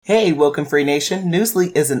Hey, Welcome Free Nation.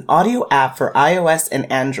 Newsly is an audio app for iOS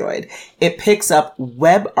and Android. It picks up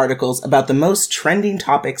web articles about the most trending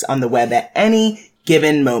topics on the web at any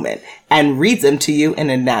given moment and reads them to you in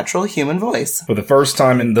a natural human voice. For the first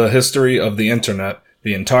time in the history of the internet,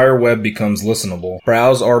 the entire web becomes listenable.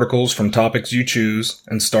 Browse articles from topics you choose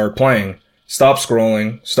and start playing. Stop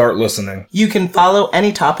scrolling, start listening. You can follow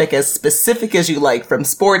any topic as specific as you like, from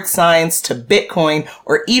sports, science to Bitcoin,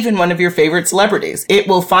 or even one of your favorite celebrities. It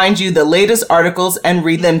will find you the latest articles and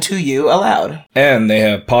read them to you aloud. And they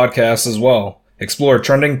have podcasts as well. Explore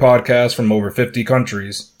trending podcasts from over 50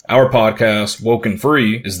 countries. Our podcast, Woken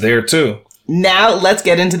Free, is there too. Now let's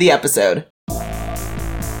get into the episode.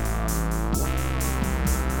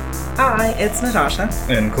 Hi, it's Natasha.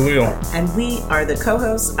 And Khalil. And we are the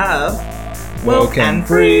co-hosts of Woken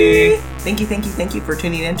Free. Thank you for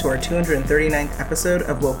tuning in to our 239th episode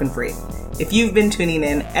of Woken Free. If you've been tuning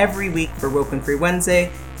in every week for Woken Free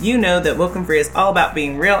Wednesday, you know that Woken Free is all about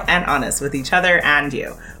being real and honest with each other and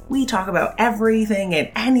you. We talk about everything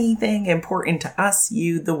and anything important to us,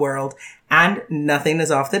 you, the world, and nothing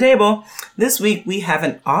is off the table. This week, we have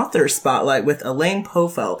an author spotlight with Elaine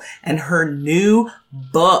Pofeldt and her new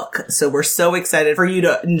book. So we're so excited for you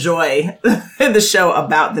to enjoy the show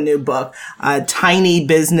about the new book, Tiny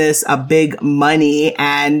Business, a Big Money.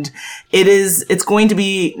 And it's going to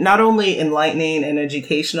be not only enlightening and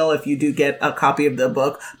educational if you do get a copy of the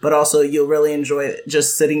book, but also you'll really enjoy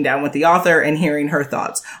just sitting down with the author and hearing her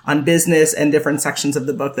thoughts on business and different sections of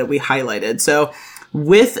the book that we highlighted. So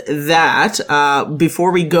with that,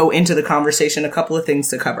 before we go into the conversation, a couple of things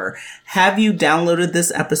to cover. Have you downloaded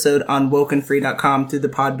this episode on wokenfree.com through the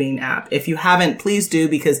Podbean app? If you haven't, please do,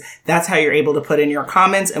 because that's how you're able to put in your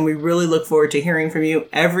comments, and we really look forward to hearing from you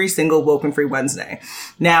every single Woken Free Wednesday.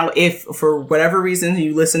 Now, if for whatever reason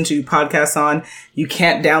you listen to podcasts on, you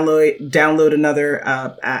can't download another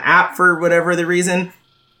app for whatever the reason,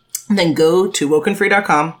 then go to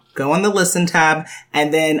wokenfree.com. Go on the listen tab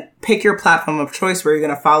and then pick your platform of choice where you're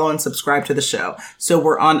going to follow and subscribe to the show. So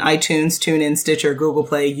we're on iTunes, TuneIn, Stitcher, Google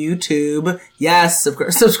Play, YouTube. Yes, of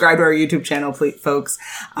course, subscribe to our YouTube channel, please, folks.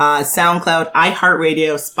 SoundCloud,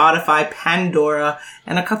 iHeartRadio, Spotify, Pandora,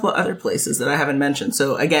 and a couple of other places that I haven't mentioned.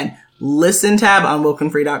 So again, listen tab on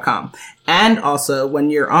wokenfree.com. And also, when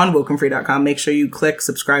you're on wokenfree.com, make sure you click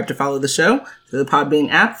subscribe to follow the show through the Podbean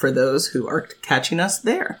app for those who are catching us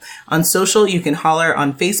there. On social, you can holler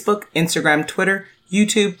on Facebook, Instagram, Twitter,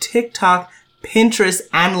 YouTube, TikTok, Pinterest,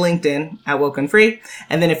 and LinkedIn at Woken Free.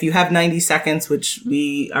 And then if you have 90 seconds, which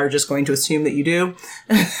we are just going to assume that you do,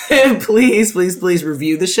 please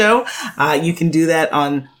review the show. You can do that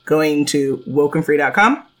on going to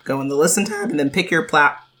wokenfree.com, go in the listen tab, and then pick your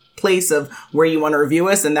place of where you want to review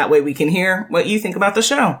us, and that way we can hear what you think about the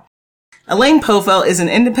show. Elaine Pofeldt is an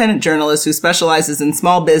independent journalist who specializes in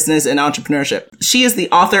small business and entrepreneurship. She is the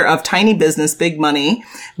author of Tiny Business, Big Money,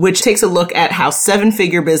 which takes a look at how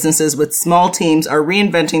seven-figure businesses with small teams are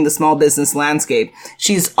reinventing the small business landscape.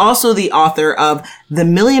 She's also the author of The $1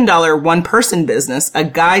 Million One-Person Business, a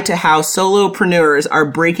guide to how solopreneurs are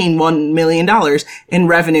breaking $1 million in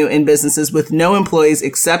revenue in businesses with no employees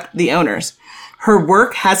except the owners. Her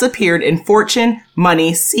work has appeared in Fortune,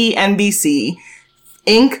 Money, CNBC,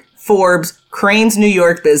 Inc., Forbes, Crain's New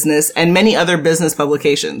York Business, and many other business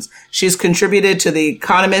publications. She's contributed to the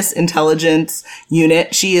Economist Intelligence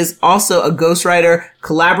Unit. She is also a ghostwriter,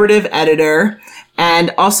 collaborative editor,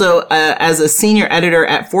 and also as a senior editor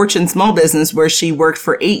at Fortune Small Business, where she worked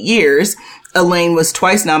for 8 years. Elaine was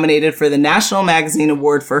twice nominated for the National Magazine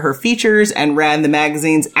Award for her features and ran the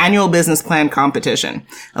magazine's annual business plan competition.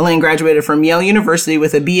 Elaine graduated from Yale University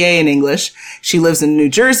with a BA in English. She lives in New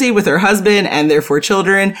Jersey with her husband and their 4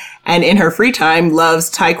 children, and in her free time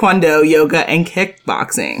loves Taekwondo, yoga, and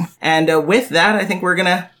kickboxing. And with that, I think we're going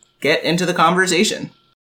to get into the conversation.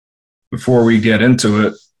 Before we get into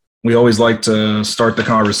it, we always like to start the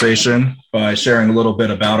conversation by sharing a little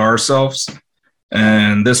bit about ourselves.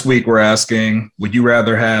 And this week we're asking, would you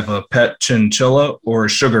rather have a pet chinchilla or a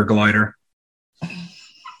sugar glider?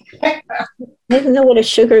 I don't know what a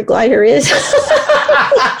sugar glider is.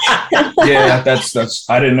 Yeah, that's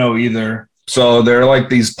I didn't know either. So they're like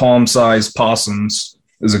these palm-sized possums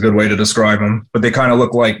is a good way to describe them, but they kind of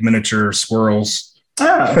look like miniature squirrels.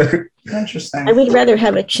 Oh, interesting. I would rather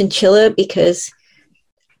have a chinchilla because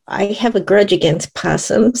I have a grudge against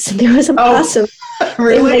possums. There was a possum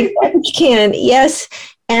really? in my garbage can, yes,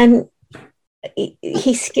 and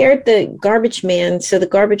he scared the garbage man, so the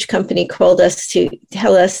garbage company called us to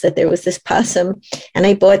tell us that there was this possum, and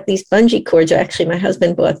I bought these bungee cords, or actually my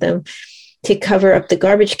husband bought them, to cover up the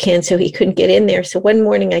garbage can so he couldn't get in there. So one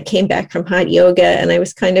morning I came back from hot yoga and I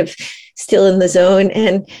was kind of still in the zone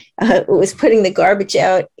and was putting the garbage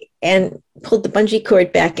out and pulled the bungee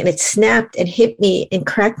cord back and it snapped and hit me and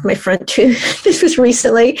cracked my front tooth. This was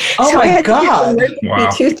recently. Oh so my I had God. To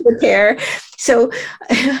get tooth repair. So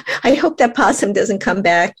I hope that possum doesn't come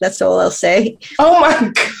back. That's all I'll say. Oh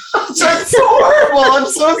my gosh, that's so horrible. I'm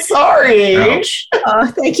so sorry. Ouch. Oh,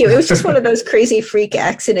 thank you. It was just one of those crazy freak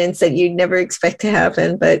accidents that you'd never expect to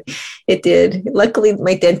happen, but it did. Luckily,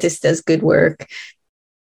 my dentist does good work.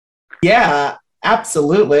 Yeah,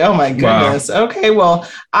 absolutely. Oh my goodness. Wow. Okay, well,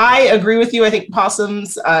 I agree with you. I think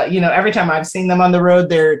possums, every time I've seen them on the road,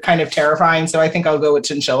 they're kind of terrifying. So I think I'll go with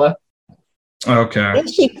chinchilla. Okay. And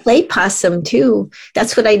he played possum too.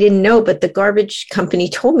 That's what I didn't know, but the garbage company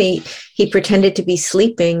told me he pretended to be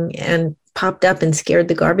sleeping and popped up and scared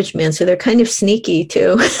the garbage man. So they're kind of sneaky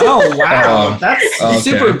too. Oh, wow. That's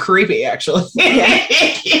super creepy, actually.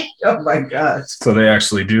 Oh my gosh. So they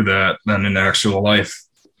actually do that then in actual life.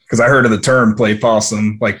 Because I heard of the term play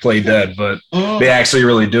possum, like play dead, but they actually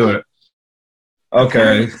really do it.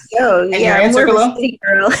 Okay. Oh, yeah. I'm more of a city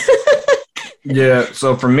girl. Yeah.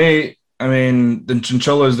 So for me, I mean, the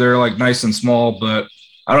chinchillas, they're like nice and small, but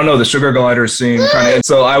I don't know. The sugar gliders seem kind of,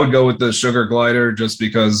 so I would go with the sugar glider just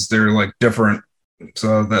because they're like different.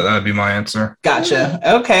 So that'd be my answer. Gotcha.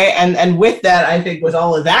 Okay. And with that, I think with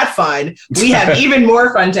all of that fun, we have even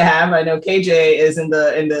more fun to have. I know KJ is in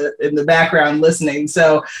the background listening.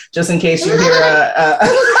 So just in case you hear a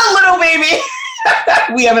little baby,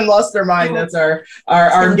 we haven't lost our mind. That's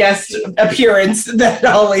our guest appearance that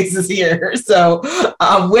always is here. So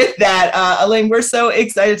with that, Elaine, we're so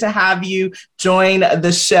excited to have you join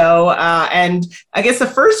the show. And I guess the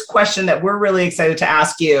first question that we're really excited to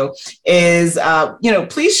ask you is,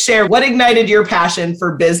 please share what ignited your passion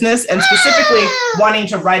for business and specifically wanting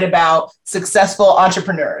to write about successful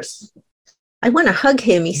entrepreneurs. I want to hug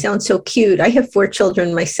him. He sounds so cute. I have 4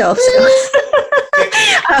 children myself. So.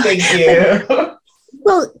 Thank you.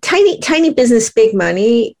 Well, Tiny Business, Big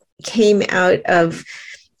Money came out of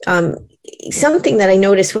something that I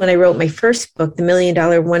noticed when I wrote my first book, The $1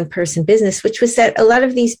 Million One-Person Business, which was that a lot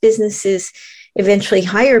of these businesses eventually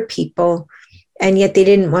hire people, and yet they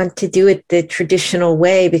didn't want to do it the traditional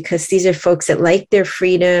way because these are folks that like their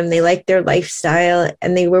freedom, they like their lifestyle,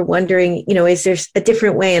 and they were wondering, is there a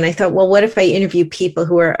different way? And I thought, well, what if I interview people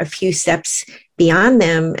who are a few steps beyond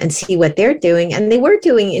them and see what they're doing? And they were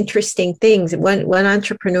doing interesting things. One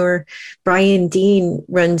entrepreneur, Brian Dean,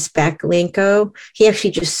 runs Backlinko. He actually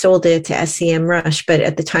just sold it to SEM Rush, but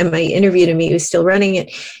at the time I interviewed him, he was still running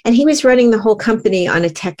it. And he was running the whole company on a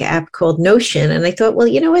tech app called Notion. And I thought, well,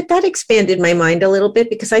 you know what? That expanded my mind a little bit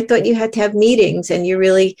because I thought you had to have meetings, and you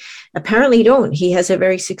really apparently don't. He has a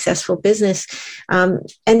very successful business. And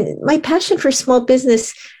my passion for small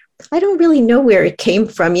business, I don't really know where it came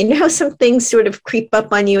from. You know how some things sort of creep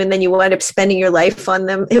up on you and then you wind up spending your life on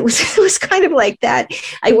them? It was kind of like that.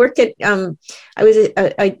 I worked at, I was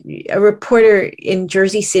a reporter in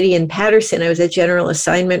Jersey City and Patterson. I was a general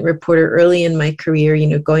assignment reporter early in my career,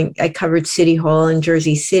 I covered City Hall in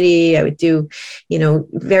Jersey City. I would do,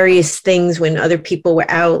 various things when other people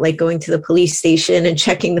were out, like going to the police station and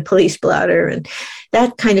checking the police blotter and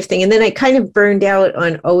that kind of thing. And then I kind of burned out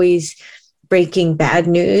on always breaking bad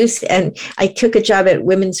news. And I took a job at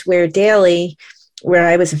Women's Wear Daily, where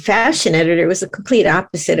I was a fashion editor. It was the complete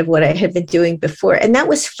opposite of what I had been doing before. And that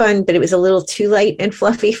was fun, but it was a little too light and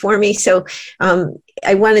fluffy for me. So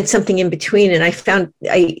I wanted something in between. And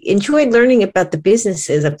I enjoyed learning about the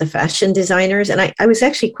businesses of the fashion designers. And I was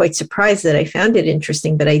actually quite surprised that I found it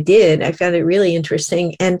interesting, but I did. I found it really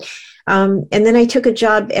interesting. And then I took a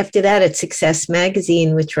job after that at Success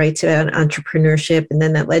Magazine, which writes about entrepreneurship. And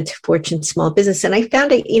then that led to Fortune Small Business. And I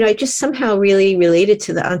found it, I just somehow really related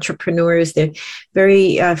to the entrepreneurs. They're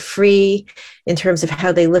very free in terms of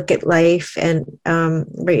how they look at life. And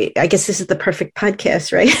I guess this is the perfect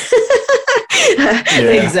podcast, right?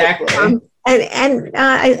 Yeah. Exactly. And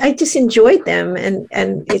I just enjoyed them. And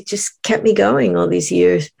it just kept me going all these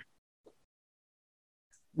years.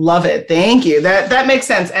 Love it. Thank you. That makes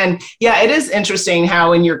sense. And yeah, it is interesting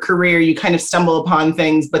how in your career you kind of stumble upon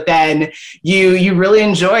things, but then you really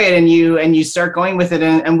enjoy it and you start going with it.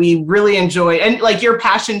 And we really enjoy it. And like your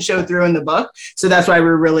passion showed through in the book. So that's why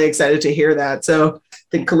we're really excited to hear that. So I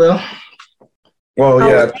think Khalil.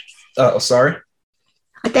 Well, yeah. Sorry.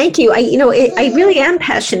 Thank you. I really am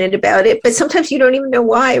passionate about it, but sometimes you don't even know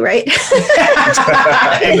why, right?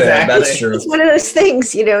 Exactly. That's true. It's one of those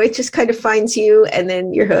things, it just kind of finds you and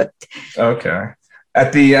then you're hooked. Okay.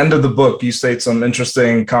 At the end of the book, you state some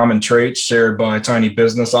interesting common traits shared by tiny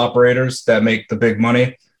business operators that make the big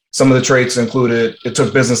money. Some of the traits included it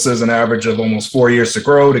took businesses an average of almost 4 years to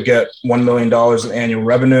grow to get $1 million in annual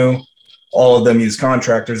revenue. All of them use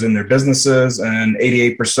contractors in their businesses, and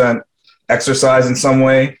 88% exercise in some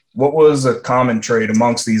way. What was a common trait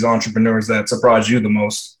amongst these entrepreneurs that surprised you the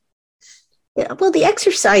most? Yeah, well, the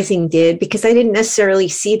exercising did, because I didn't necessarily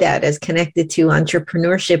see that as connected to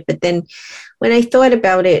entrepreneurship. But then when I thought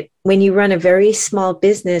about it, when you run a very small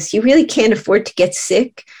business, you really can't afford to get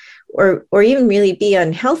sick or even really be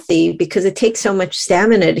unhealthy, because it takes so much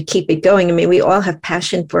stamina to keep it going. I mean, we all have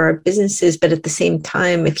passion for our businesses, but at the same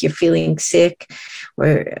time, if you're feeling sick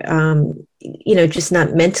or, just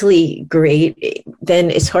not mentally great, then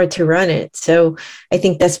it's hard to run it. So I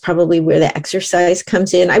think that's probably where the exercise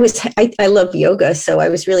comes in. I love yoga, so I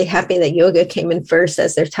was really happy that yoga came in first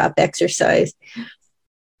as their top exercise.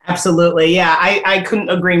 Absolutely. Yeah, I couldn't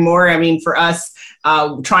agree more. I mean, for us,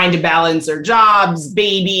 trying to balance our jobs,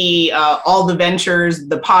 baby, all the ventures,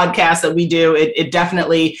 the podcasts that we do, it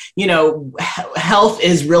definitely, health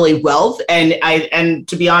is really wealth. And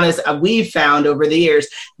to be honest, we've found over the years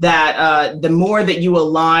that the more that you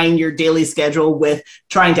align your daily schedule with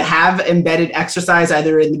trying to have embedded exercise,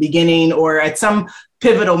 either in the beginning or at some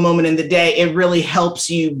pivotal moment in the day, it really helps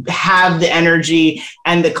you have the energy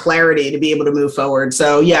and the clarity to be able to move forward.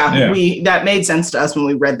 So that made sense to us when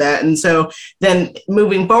we read that. And so then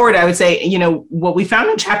moving forward, I would say, what we found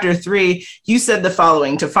in chapter 3, you said the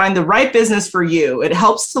following: to find the right business for you, it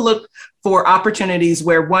helps to look for opportunities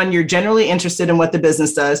where, 1, you're generally interested in what the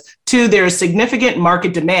business does, 2, there's significant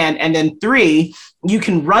market demand, and then 3, you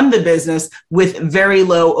can run the business with very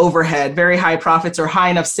low overhead, very high profits, or high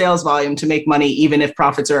enough sales volume to make money, even if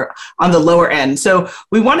profits are on the lower end. So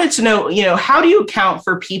we wanted to know, how do you account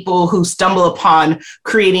for people who stumble upon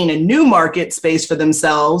creating a new market space for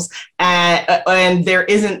themselves and there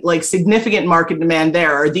isn't like significant market demand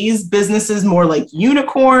there? Are these businesses more like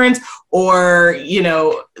unicorns, or,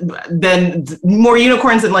 then more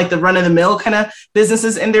unicorns than like the run of the mill kind of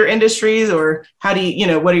businesses in their industries? Or how do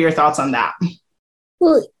you, what are your thoughts on that?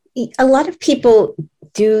 Well, a lot of people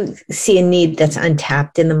do see a need that's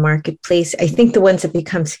untapped in the marketplace. I think the ones that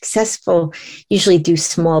become successful usually do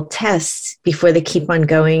small tests before they keep on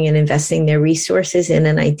going and investing their resources in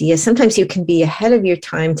an idea. Sometimes you can be ahead of your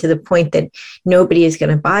time to the point that nobody is going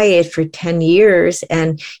to buy it for 10 years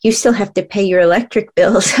and you still have to pay your electric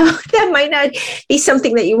bill. So that might not be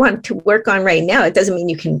something that you want to work on right now. It doesn't mean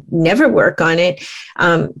you can never work on it.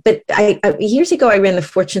 But years ago, I ran the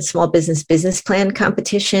Fortune Small Business Plan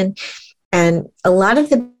competition. And a lot of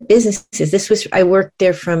the businesses, I worked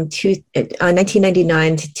there from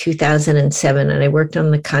 1999 to 2007, and I worked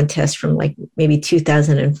on the contest from like maybe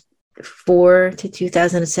 2004 to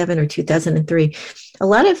 2007 or 2003. A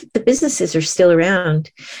lot of the businesses are still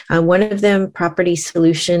around. One of them, Property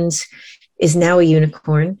Solutions, is now a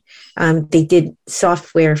unicorn. They did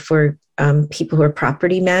software for people who are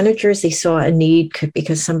property managers. They saw a need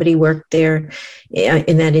because somebody worked there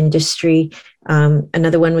in that industry.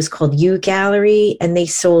 Another one was called U Gallery, and they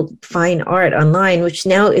sold fine art online, which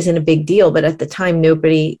now isn't a big deal, but at the time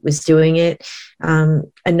nobody was doing it.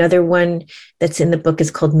 Another one that's in the book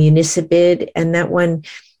is called Municibid, and that one,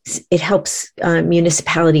 it helps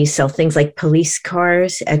municipalities sell things like police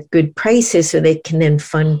cars at good prices so they can then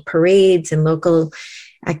fund parades and local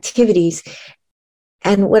activities.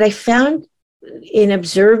 And what I found in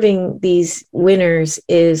observing these winners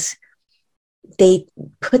is they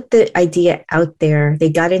put the idea out there, they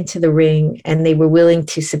got into the ring, and they were willing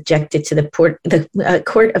to subject it to the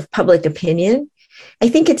court of public opinion. I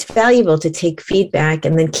think it's valuable to take feedback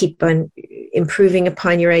and then keep on improving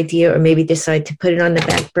upon your idea, or maybe decide to put it on the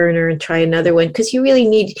back burner and try another one, because you really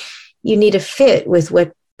need a fit with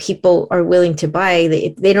what people are willing to buy.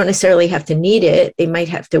 They don't necessarily have to need it. They might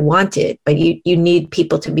have to want it, but you need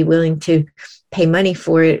people to be willing to pay money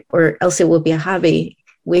for it, or else it will be a hobby,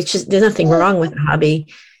 which is, there's nothing wrong with a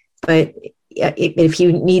hobby. But if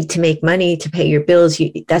you need to make money to pay your bills,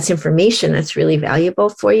 that's information that's really valuable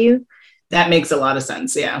for you. That makes a lot of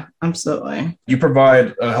sense. Yeah, absolutely. You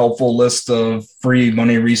provide a helpful list of free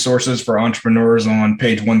money resources for entrepreneurs on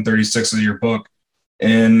page 136 of your book.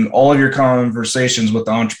 In all of your conversations with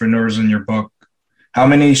the entrepreneurs in your book, how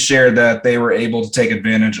many shared that they were able to take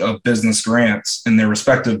advantage of business grants in their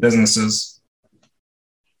respective businesses?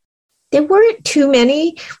 There weren't too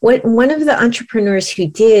many. One of the entrepreneurs who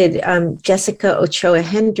did, Jessica Ochoa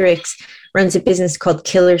Hendricks, runs a business called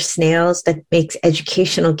Killer Snails that makes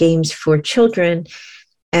educational games for children.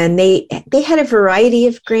 And they had a variety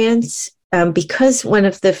of grants because one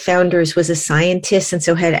of the founders was a scientist and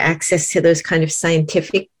so had access to those kind of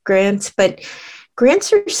scientific grants. But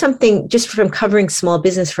grants are something, just from covering small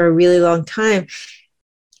business for a really long time,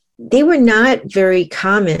 they were not very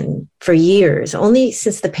common for years. Only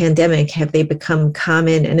since the pandemic have they become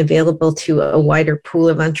common and available to a wider pool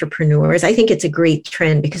of entrepreneurs. I think it's a great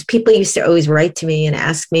trend because people used to always write to me and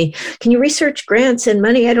ask me, can you research grants and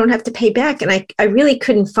money I don't have to pay back? And I really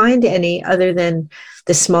couldn't find any other than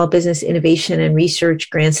the small business innovation and research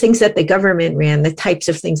grants, things that the government ran, the types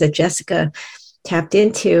of things that Jessica tapped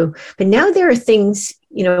into. But now there are things,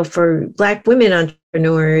 for Black women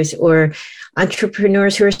entrepreneurs or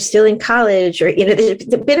entrepreneurs who are still in college, or, there's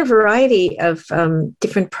been a variety of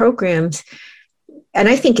different programs. And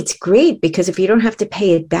I think it's great because if you don't have to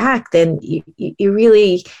pay it back, then you're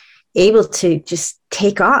really able to just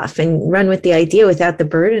take off and run with the idea without the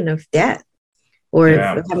burden of debt or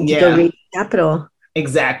having to go raise capital.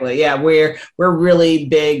 Exactly. Yeah, we're really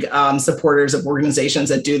big supporters of organizations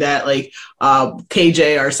that do that. Like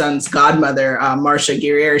KJ, our son's godmother, Marcia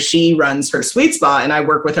Guerrier, she runs her Sweet Spot, and I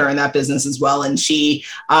work with her in that business as well. And she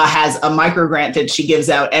has a micro grant that she gives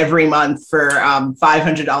out every month for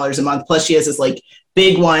 $500 a month. Plus, she has this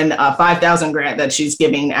big one, 5,000 grant that she's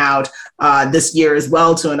giving out this year as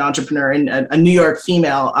well to an entrepreneur, and a New York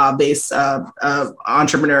female based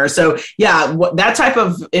entrepreneur. So yeah, that type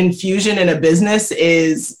of infusion in a business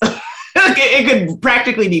is it could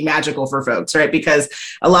practically be magical for folks, right? Because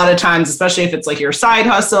a lot of times, especially if it's like your side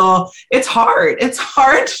hustle, it's hard. It's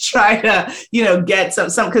hard to try to, get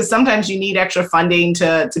some, because sometimes you need extra funding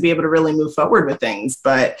to be able to really move forward with things.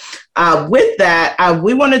 But with that,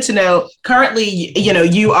 we wanted to know, currently,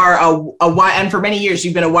 you are and for many years,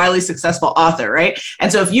 you've been a wildly successful author, right?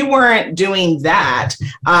 And so if you weren't doing that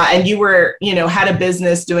and you were, had a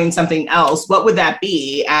business doing something else, what would that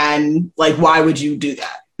be? And why would you do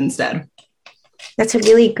that instead? That's a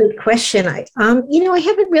really good question. I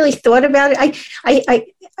haven't really thought about it.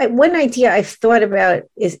 I one idea I've thought about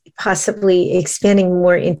is possibly expanding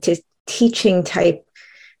more into teaching type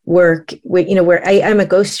work, where I'm a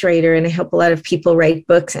ghostwriter and I help a lot of people write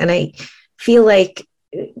books. And I feel like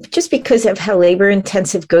just because of how labor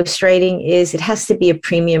intensive ghostwriting is, it has to be a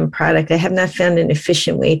premium product. I have not found an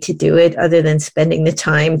efficient way to do it other than spending the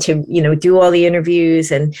time to, do all the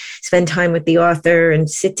interviews and spend time with the author and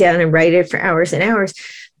sit down and write it for hours and hours.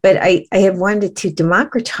 But I have wanted to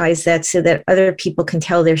democratize that so that other people can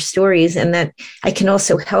tell their stories, and that I can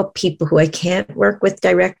also help people who I can't work with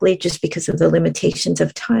directly just because of the limitations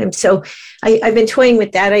of time. So I've been toying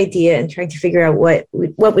with that idea and trying to figure out what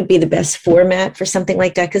would be the best format for something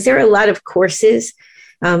like that, because there are a lot of courses.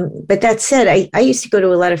 But that said, I used to go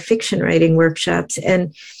to a lot of fiction writing workshops,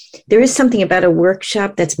 and there is something about a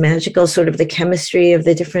workshop that's magical, sort of the chemistry of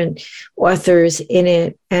the different authors in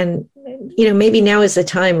it. And maybe now is the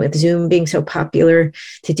time, with Zoom being so popular,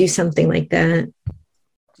 to do something like that.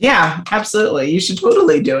 Yeah, absolutely. You should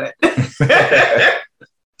totally do it.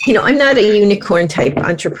 I'm not a unicorn type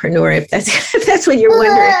entrepreneur, if that's what you're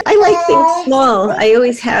wondering. I like things small. I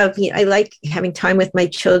always have. I like having time with my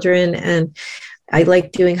children, and I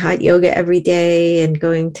like doing hot yoga every day and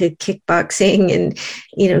going to kickboxing and,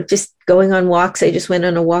 just going on walks. I just went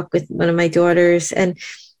on a walk with one of my daughters. And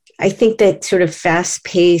I think that sort of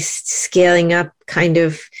fast-paced, scaling up kind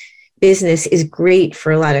of business is great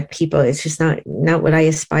for a lot of people. It's just not what I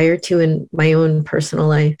aspire to in my own personal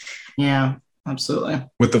life. Yeah, absolutely.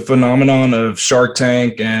 With the phenomenon of Shark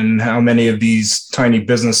Tank and how many of these tiny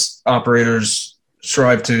business operators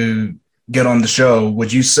strive to get on the show,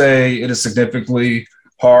 would you say it is significantly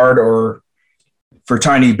hard or for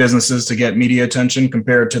tiny businesses to get media attention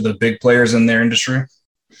compared to the big players in their industry?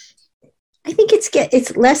 I think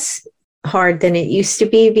it's less hard than it used to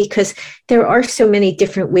be, because there are so many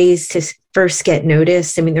different ways to first get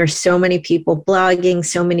noticed. I mean, there are so many people blogging,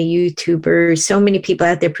 so many YouTubers, so many people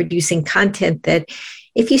out there producing content that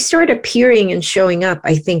if you start appearing and showing up,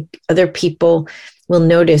 I think other people will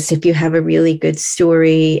notice if you have a really good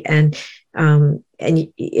story, and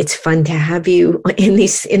it's fun to have you in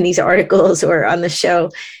these articles or on the show.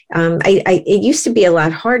 It used to be a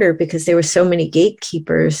lot harder because there were so many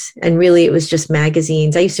gatekeepers, and really it was just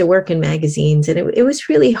magazines. I used to work in magazines, and it was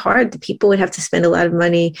really hard. The people would have to spend a lot of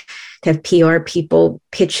money to have PR people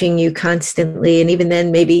pitching you constantly. And even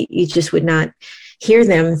then, maybe you just would not hear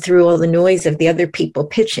them through all the noise of the other people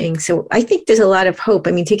pitching. So I think there's a lot of hope.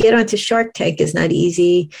 I mean, to get onto Shark Tank is not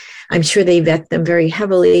easy. I'm sure they vet them very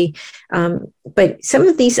heavily. But some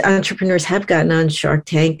of these entrepreneurs have gotten on Shark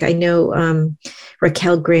Tank. I know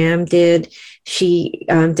Raquel Graham did. She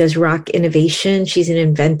does Rock Innovation. She's an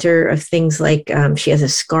inventor of things like she has a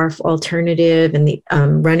scarf alternative and the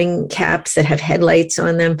running caps that have headlights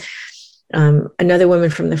on them. Another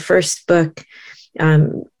woman from the first book,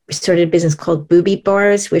 started a business called Booby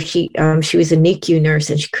Bars, where she was a NICU nurse,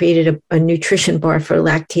 and she created a nutrition bar for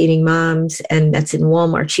lactating moms, and that's in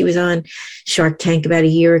Walmart. She was on Shark Tank about a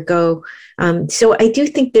year ago. So I do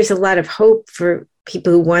think there's a lot of hope for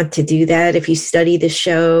people who want to do that. If you study the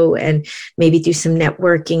show and maybe do some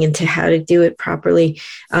networking into how to do it properly,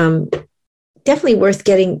 definitely worth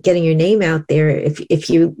getting your name out there if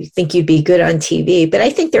you think you'd be good on TV. But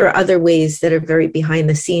I think there are other ways that are very behind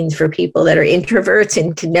the scenes for people that are introverts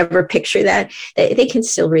and could never picture that. They can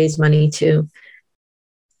still raise money too.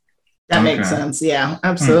 That makes sense. Yeah,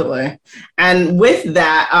 absolutely. And with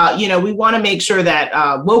that, we want to make sure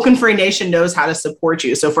that Woken Free Nation knows how to support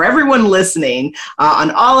you. So for everyone listening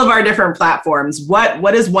on all of our different platforms,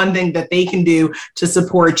 what is one thing that they can do to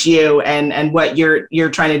support you and what you're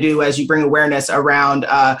trying to do as you bring awareness around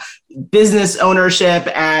business ownership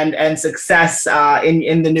and success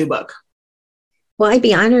in the new book? Well, I'd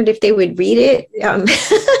be honored if they would read it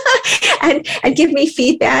and give me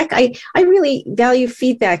feedback. I really value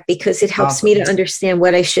feedback because it helps me to understand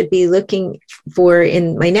what I should be looking for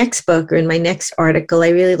in my next book or in my next article. I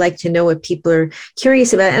really like to know what people are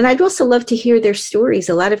curious about. And I'd also love to hear their stories.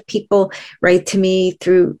 A lot of people write to me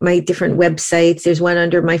through my different websites. There's one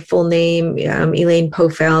under my full name, Elaine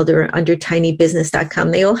Pofeld, or under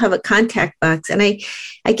tinybusiness.com. They all have a contact box. And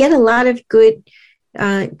I get a lot of good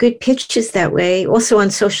pitches that way. Also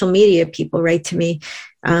on social media, people write to me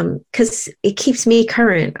because it keeps me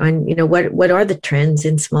current on, what are the trends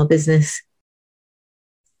in small business.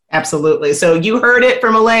 Absolutely. So you heard it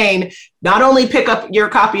from Elaine. Not only pick up your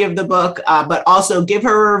copy of the book, but also give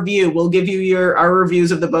her a review. We'll give you our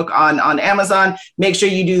reviews of the book on Amazon. Make sure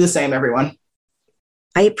you do the same, everyone.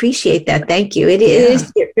 I appreciate that. Thank you. It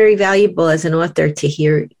is very valuable as an author to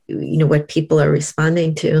hear, what people are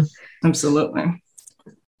responding to. Absolutely.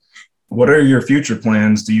 What are your future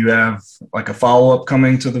plans? Do you have like a follow-up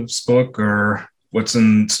coming to this book, or what's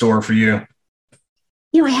in store for you?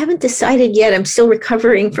 I haven't decided yet. I'm still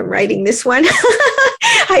recovering from writing this one.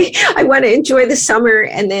 I want to enjoy the summer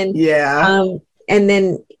and then,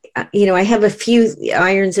 I have a few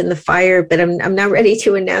irons in the fire, but I'm not ready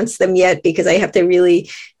to announce them yet because I have to really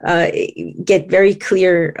get very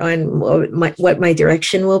clear on what my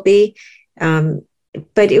direction will be.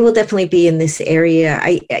 But it will definitely be in this area.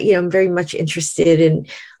 I'm very much interested in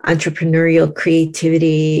entrepreneurial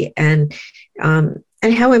creativity and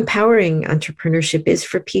how empowering entrepreneurship is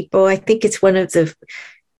for people. I think it's one of the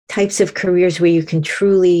types of careers where you can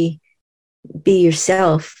truly be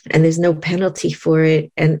yourself and there's no penalty for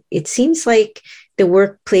it. And it seems like the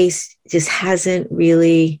workplace just hasn't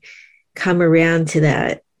really come around to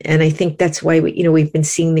that. And I think that's why we've been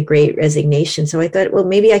seeing the Great Resignation. So I thought, well,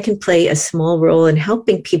 maybe I can play a small role in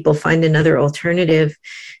helping people find another alternative.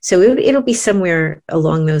 So it'll be somewhere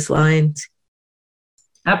along those lines.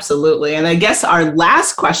 Absolutely. And I guess our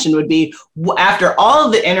last question would be, after all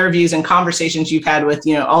of the interviews and conversations you've had with,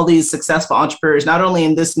 all these successful entrepreneurs, not only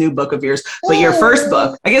in this new book of yours, but your first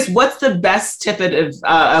book, I guess, what's the best tip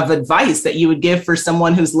of advice that you would give for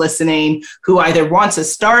someone who's listening, who either wants to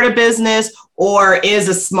start a business or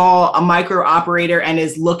is a micro operator and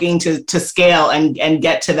is looking to scale and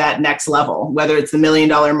get to that next level, whether it's the $1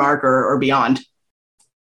 million mark or beyond?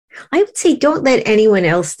 I would say don't let anyone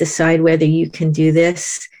else decide whether you can do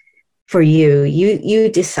this for you. You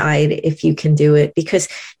decide if you can do it, because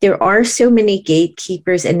there are so many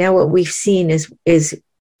gatekeepers. And now what we've seen is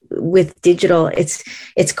with digital, it's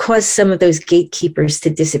caused some of those gatekeepers to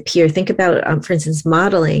disappear. Think about, for instance,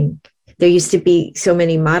 modeling. There used to be so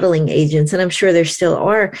many modeling agents, and I'm sure there still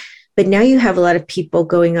are. But now you have a lot of people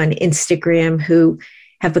going on Instagram who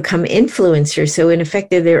have become influencers. So in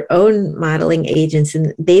effect, they're their own modeling agents,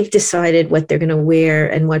 and they've decided what they're going to wear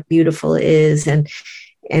and what beautiful is and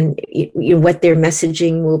what their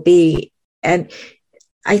messaging will be. And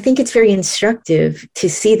I think it's very instructive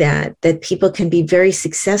to see that people can be very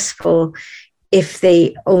successful if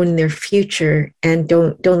they own their future and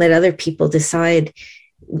don't let other people decide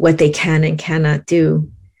what they can and cannot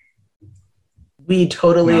do. We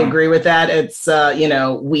totally agree with that. It's,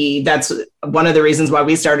 that's one of the reasons why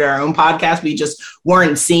we started our own podcast. We just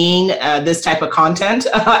weren't seeing this type of content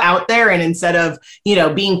out there. And instead of,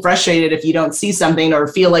 being frustrated if you don't see something or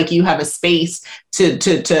feel like you have a space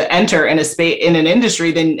to enter in an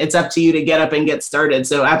industry, then it's up to you to get up and get started.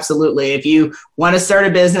 So absolutely. If you want to start a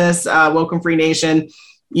business, Woken Free Nation,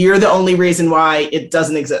 you're the only reason why it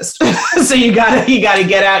doesn't exist. So you gotta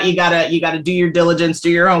get out, you gotta do your diligence, do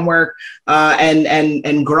your homework,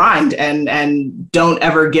 and grind, and don't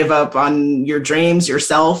ever give up on your dreams,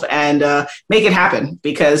 yourself, and make it happen.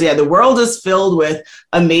 Because the world is filled with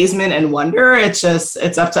amazement and wonder. It's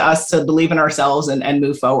up to us to believe in ourselves and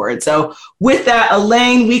move forward. So with that,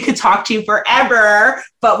 Elaine, we could talk to you forever,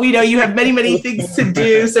 but we know you have many, many things to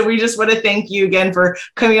do. So we just want to thank you again for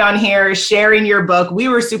coming on here, sharing your book. We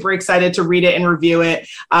were super excited to read it and review it.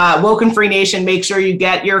 Woken Free Nation, make sure you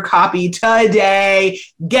get your copy today.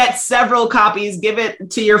 Get several copies. Give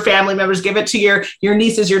it to your family members. Give it to your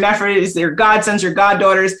nieces, your nephews, your godsons, your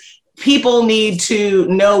goddaughters. People need to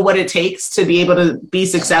know what it takes to be able to be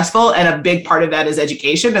successful. And a big part of that is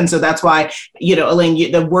education. And so that's why,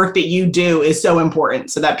 Elaine, the work that you do is so important,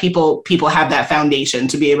 so that people have that foundation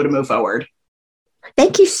to be able to move forward.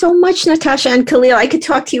 Thank you so much, Natasha and Khalil. I could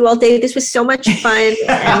talk to you all day. This was so much fun,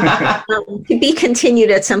 and to be continued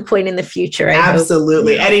at some point in the future.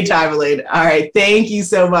 Absolutely. Anytime, Elaine. All right. Thank you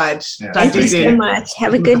so much. Yeah. Thank you so much.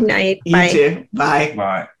 Have a good night. Bye. You too. Bye.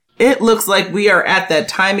 Bye. It looks like we are at that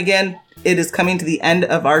time again. It is coming to the end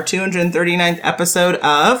of our 239th episode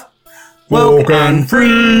of Woken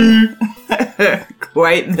Free.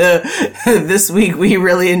 This week we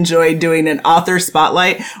really enjoyed doing an author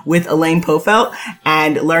spotlight with Elaine Pofelt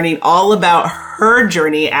and learning all about her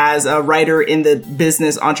journey as a writer in the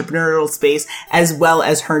business entrepreneurial space, as well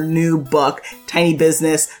as her new book, Tiny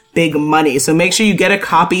Business, Big Money. So make sure you get a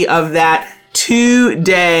copy of that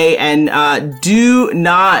today, and do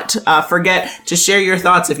not forget to share your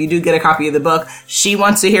thoughts if you do get a copy of the book. She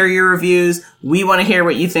wants to hear your reviews. We want to hear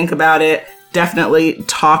what you think about it. Definitely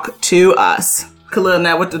talk to us. Khalil,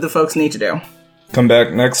 now what do the folks need to do? Come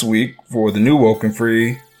back next week for the new Woken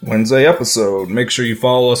Free Wednesday episode. Make sure you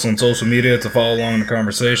follow us on social media to follow along in the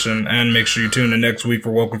conversation, and make sure you tune in next week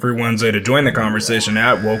for Woken Free Wednesday to join the conversation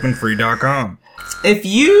at wokenfree.com. If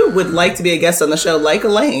you would like to be a guest on the show like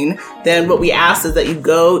Elaine, then what we ask is that you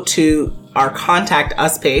go to our Contact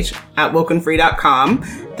Us page at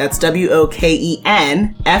wokenfree.com. That's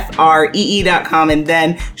WOKENFREE.com. And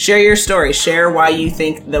then share your story. Share why you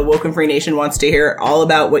think the Woken Free Nation wants to hear all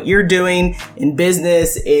about what you're doing in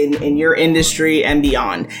business, in your industry, and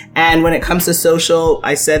beyond. And when it comes to social,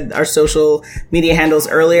 I said our social media handles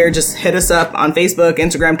earlier. Just hit us up on Facebook,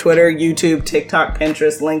 Instagram, Twitter, YouTube, TikTok,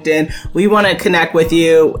 Pinterest, LinkedIn. We want to connect with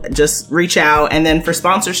you. Just reach out. And then for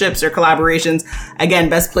sponsorships or collaborations, again,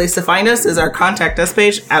 best place to find us is our Contact Us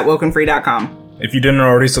page at wokenfree.com. If you didn't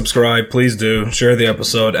already subscribe, please do. Share the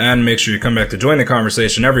episode, and make sure you come back to join the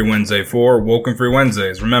conversation every Wednesday for Woken Free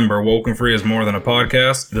Wednesdays. Remember, Woken Free is more than a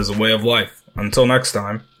podcast. It is a way of life. Until next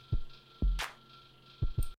time.